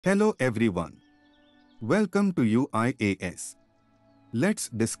Hello everyone. Welcome to UIAS. Let's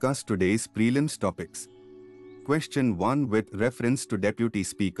discuss today's prelims topics. Question 1 with reference to Deputy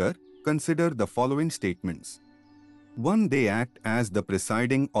Speaker, consider the following statements. 1. They act as the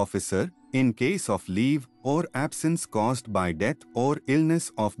presiding officer in case of leave or absence caused by death or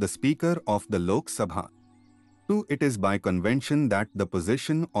illness of the Speaker of the Lok Sabha. 2. It is by convention that the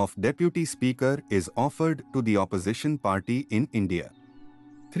position of Deputy Speaker is offered to the opposition party in India.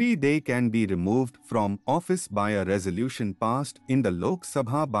 3. They can be removed from office by a resolution passed in the Lok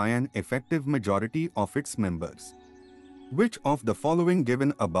Sabha by an effective majority of its members. Which of the following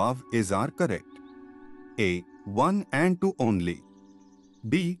given above are correct? A. 1 and 2 only.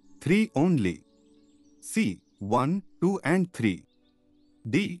 B. 3 only. C. 1, 2 and 3.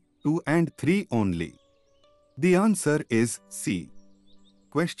 D. 2 and 3 only. The answer is C.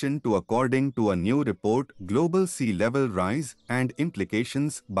 Question 2. According to a new report, Global Sea Level Rise and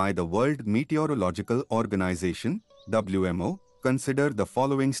Implications by the World Meteorological Organization, WMO, consider the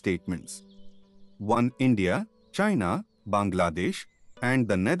following statements. 1. India, China, Bangladesh, and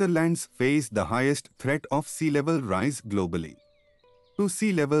the Netherlands face the highest threat of sea level rise globally. 2.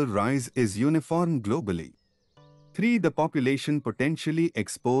 Sea level rise is uniform globally. 3. The population potentially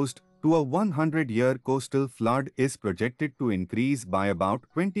exposed to a 100-year coastal flood is projected to increase by about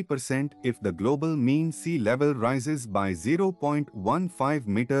 20% if the global mean sea level rises by 0.15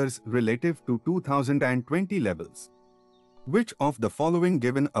 meters relative to 2020 levels. Which of the following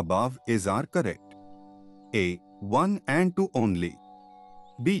given above are correct? A. 1 and 2 only.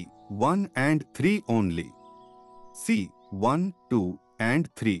 B. 1 and 3 only. C. 1, 2 and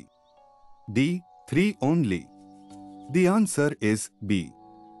 3. D. 3 only. The answer is B.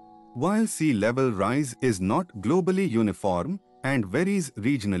 While sea level rise is not globally uniform and varies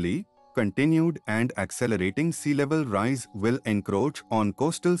regionally, continued and accelerating sea level rise will encroach on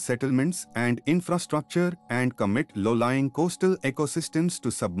coastal settlements and infrastructure and commit low-lying coastal ecosystems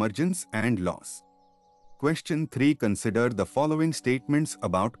to submergence and loss. Question 3. Consider the following statements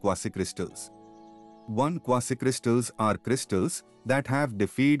about quasicrystals. 1. Quasicrystals are crystals that have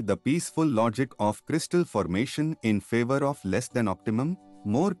defied the peaceful logic of crystal formation in favor of less than optimum,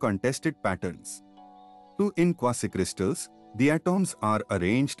 more contested patterns. 2. In quasicrystals, the atoms are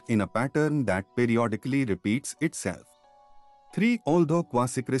arranged in a pattern that periodically repeats itself. 3. Although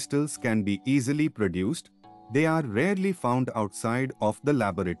quasicrystals can be easily produced, they are rarely found outside of the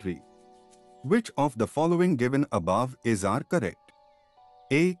laboratory. Which of the following given above are correct?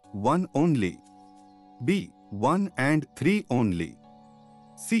 A. 1 only. B. 1 and 3 only.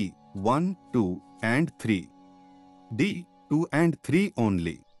 C. 1, 2 and 3. D. 2 and 3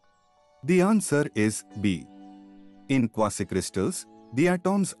 only. The answer is B. In quasicrystals, the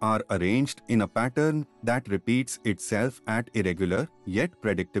atoms are arranged in a pattern that repeats itself at irregular yet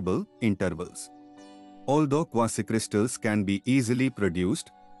predictable intervals. Although quasicrystals can be easily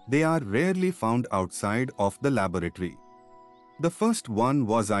produced, they are rarely found outside of the laboratory. The first one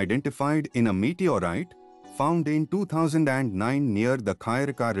was identified in a meteorite found in 2009 near the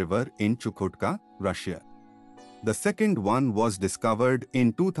Khyarka River in Chukotka, Russia. The second one was discovered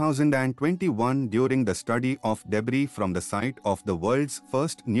in 2021 during the study of debris from the site of the world's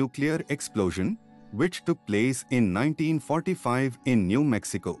first nuclear explosion, which took place in 1945 in New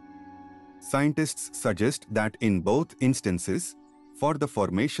Mexico. Scientists suggest that in both instances, for the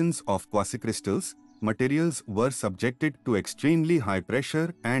formations of quasicrystals, materials were subjected to extremely high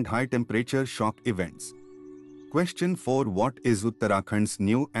pressure and high temperature shock events. Question 4. What is Uttarakhand's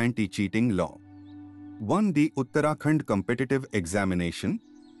new anti-cheating law? 1. The Uttarakhand Competitive Examination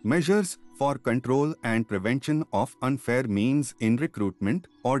Measures for Control and Prevention of Unfair Means in Recruitment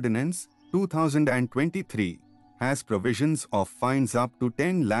Ordinance 2023 has provisions of fines up to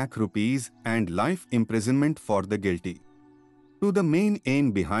 10 lakh rupees and life imprisonment for the guilty. 2. The main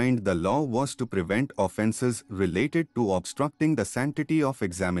aim behind the law was to prevent offences related to obstructing the sanctity of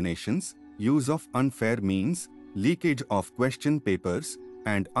examinations, use of unfair means, leakage of question papers,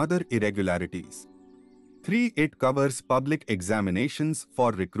 and other irregularities. 3. It covers public examinations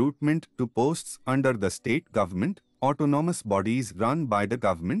for recruitment to posts under the state government, autonomous bodies run by the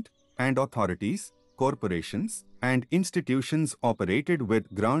government, and authorities, corporations, and institutions operated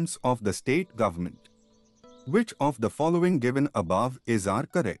with grants of the state government. Which of the following given above are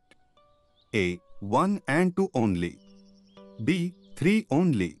correct? A. 1 and 2 only. B. 3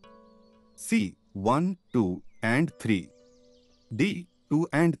 only. C. 1, 2 and 3. D. 2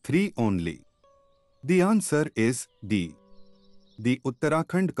 and 3 only. The answer is D. The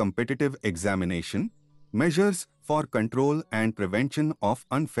Uttarakhand Competitive Examination Measures for Control and Prevention of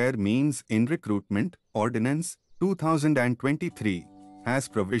Unfair Means in Recruitment Ordinance 2023 has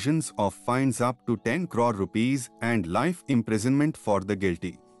provisions of fines up to 10 crore rupees and life imprisonment for the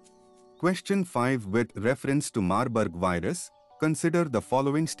guilty. Question 5. With reference to Marburg virus, consider the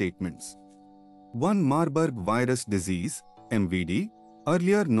following statements. 1. Marburg virus disease, MVD,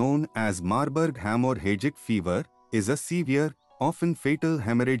 earlier known as Marburg hemorrhagic fever, is a severe, often fatal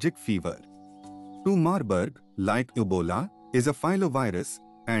hemorrhagic fever. 2. Marburg, like Ebola, is a filovirus,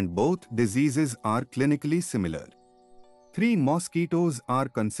 and both diseases are clinically similar. 3. Mosquitoes are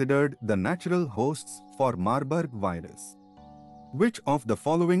considered the natural hosts for Marburg virus. Which of the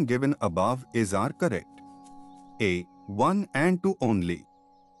following given above are correct? A. 1 and 2 only.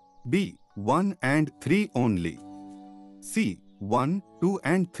 B. 1 and 3 only. C. 1, 2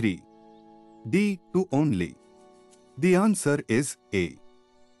 and 3. D. 2 only. The answer is A.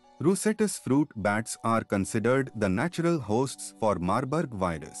 Rosetus fruit bats are considered the natural hosts for Marburg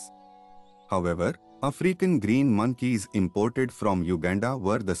virus. However, African green monkeys imported from Uganda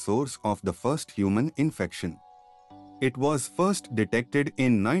were the source of the first human infection. It was first detected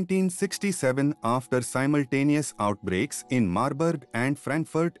in 1967 after simultaneous outbreaks in Marburg and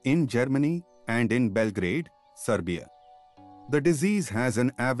Frankfurt in Germany and in Belgrade, Serbia. The disease has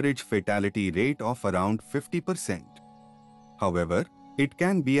an average fatality rate of around 50%. However, it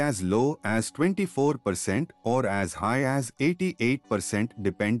can be as low as 24% or as high as 88%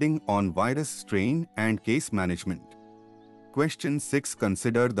 depending on virus strain and case management. Question 6.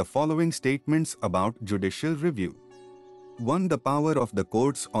 Consider the following statements about judicial review. 1. The power of the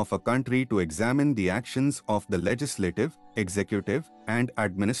courts of a country to examine the actions of the legislative, executive, and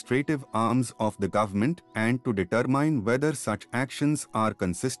administrative arms of the government and to determine whether such actions are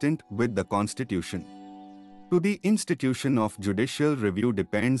consistent with the Constitution. 2. The institution of judicial review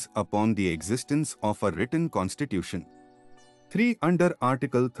depends upon the existence of a written constitution. 3. Under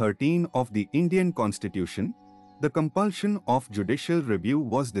Article 13 of the Indian Constitution, the compulsion of judicial review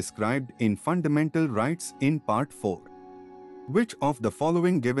was described in Fundamental Rights in Part 4. Which of the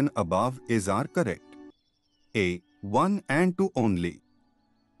following given above are correct? A. 1 and 2 only.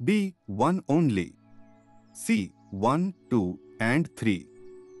 B. 1 only. C. 1, 2 and 3.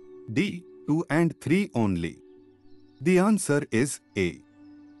 D. 2 and 3 only. The answer is A.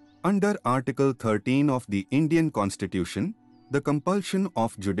 Under Article 13 of the Indian Constitution, the compulsion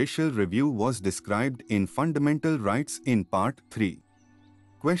of judicial review was described in Fundamental Rights in Part 3.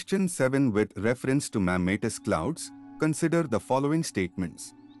 Question 7. With reference to Mammatus clouds, consider the following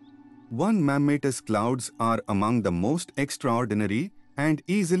statements. 1. Mammatus clouds are among the most extraordinary and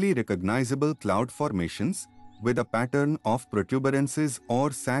easily recognizable cloud formations, with a pattern of protuberances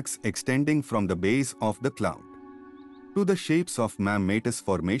or sacs extending from the base of the cloud. 2. The shapes of Mammatus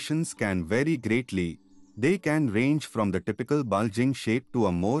formations can vary greatly. They can range from the typical bulging shape to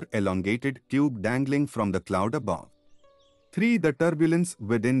a more elongated tube dangling from the cloud above. 3. The turbulence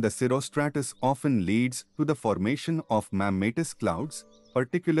within the cirrostratus often leads to the formation of Mammatus clouds,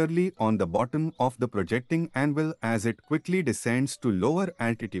 particularly on the bottom of the projecting anvil as it quickly descends to lower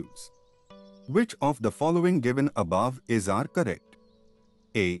altitudes. Which of the following given above are correct?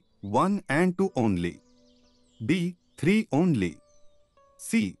 A. 1 and 2 only. B. 3 only.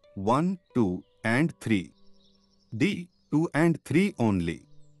 C. 1, 2 and 3. D. 2 and 3 only.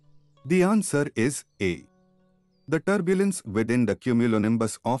 The answer is A. The turbulence within the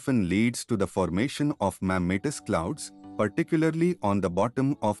cumulonimbus often leads to the formation of Mammatus clouds, particularly on the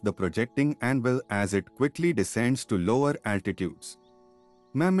bottom of the projecting anvil as it quickly descends to lower altitudes.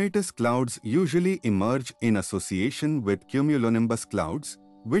 Mammatus clouds usually emerge in association with cumulonimbus clouds,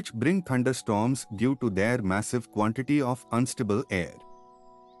 which bring thunderstorms due to their massive quantity of unstable air.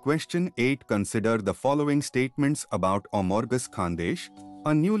 Question 8. Consider the following statements about Omorgus khandesh,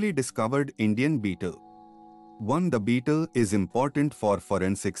 a newly discovered Indian beetle. 1. The beetle is important for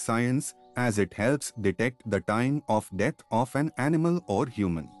forensic science as it helps detect the time of death of an animal or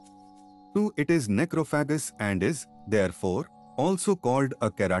human. 2. It is necrophagous and is, therefore, also called a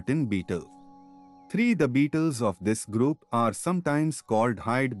keratin beetle. 3. The beetles of this group are sometimes called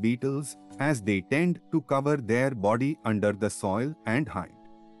hide beetles as they tend to cover their body under the soil and hide.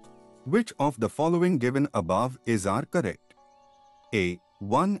 Which of the following given above are correct? A.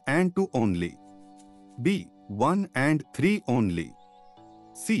 1 and 2 only. B. 1 and 3 only.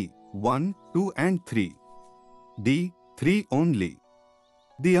 C. 1, 2 and 3. D. 3 only.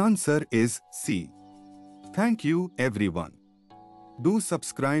 The answer is C. Thank you everyone. Do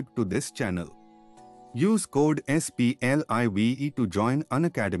subscribe to this channel. Use code SPLIVE to join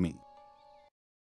Unacademy.